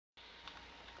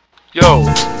Yo,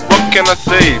 what can I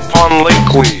say, pun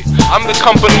lately? I'm the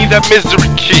company that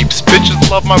misery keeps. Bitches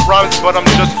love my rhymes, but I'm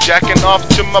just jacking off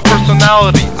to my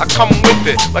personality. I come with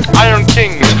it, like Iron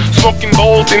Kings, smoking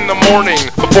bold in the morning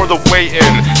before the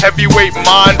weigh-in. Heavyweight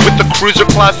mind with the cruiser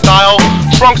class style.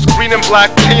 Trunks green and black,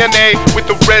 KNA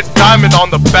with the red diamond on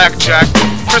the back jack.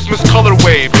 Christmas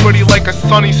colorway, pretty like a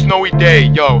sunny snowy day.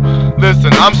 Yo,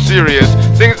 listen, I'm serious.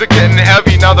 Things are getting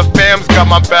heavy, now the fam's got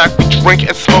my back. We drink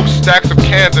and smoke stacks of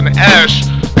cans and ash.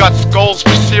 Got skulls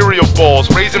for cereal bowls.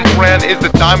 Raisin bran is the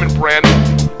diamond brand.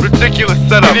 Ridiculous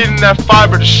setup. Needing that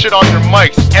fiber to shit on your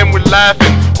mics, and we're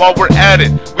laughing while we're at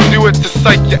it. We do it to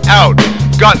psych you out.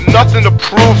 Got nothing to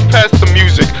prove past the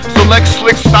music. Select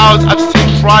slick styles I've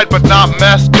seen tried but not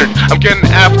mastered. I'm getting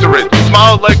after it.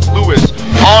 Smile like Lewis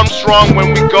Armstrong when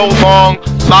we go long.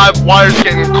 Live wires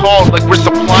getting called like we're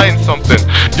supplying something.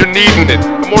 You're needing it,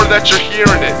 the more that you're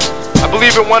hearing it. I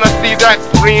believe it when I see that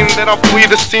green, then I'll flee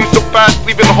the scene so fast,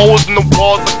 leaving holes in the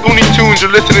walls like Looney Tunes you're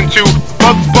listening to.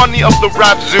 Bugs Bunny of the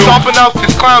rap zoo, stomping out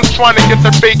these clowns trying to get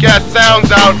their fake ass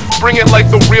sounds out. Bring it like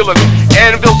the realest,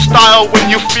 Anvil style when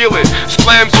you feel it.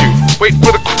 Slams you, wait for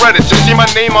the credits, you see my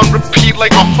name on repeat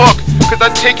like a hook, cause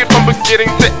I take it from beginning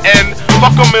to end.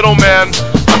 Fuck a middleman,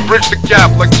 I bridge the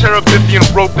gap like Terabithian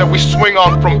rope that we swing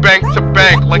on from bank to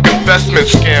bank like investment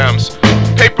scams.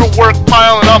 Paperwork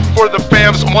piling up for the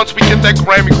fams. Once we get that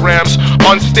Grammy grams,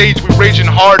 on stage we raging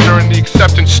hard during the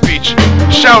acceptance speech,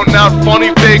 shouting out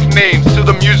funny fake names till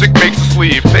the music makes us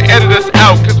leave. They edit us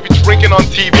out cause we drinking on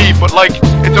TV, but like,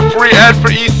 it's a free ad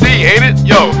for EC, ain't it?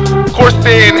 Yo, of course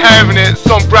they ain't having it,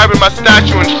 so I'm grabbing my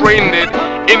statue and trading it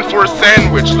in for a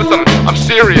sandwich. Listen, I'm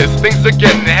serious, things are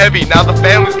getting heavy, now the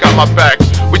family's got my back.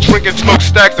 We drink and smoke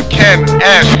stacks of can and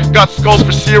ash, got skulls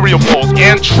for cereal bowls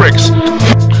and tricks.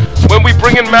 When we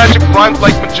bring in magic rhymes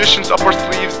like magicians up our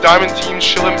sleeves, diamond teams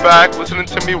chilling back, listening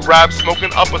to me rap,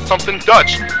 smoking up with something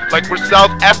Dutch, like we're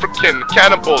South African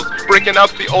cannibals, breaking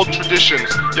out the old traditions.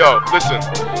 Yo, listen,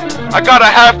 I got a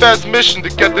half-ass mission to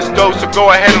get this dough, so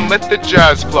go ahead and let the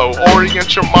jazz flow.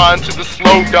 Orient your mind to the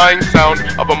slow dying sound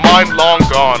of a mind long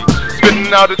gone,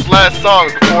 spitting out its last song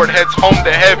before it heads home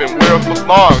to heaven where it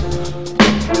belongs.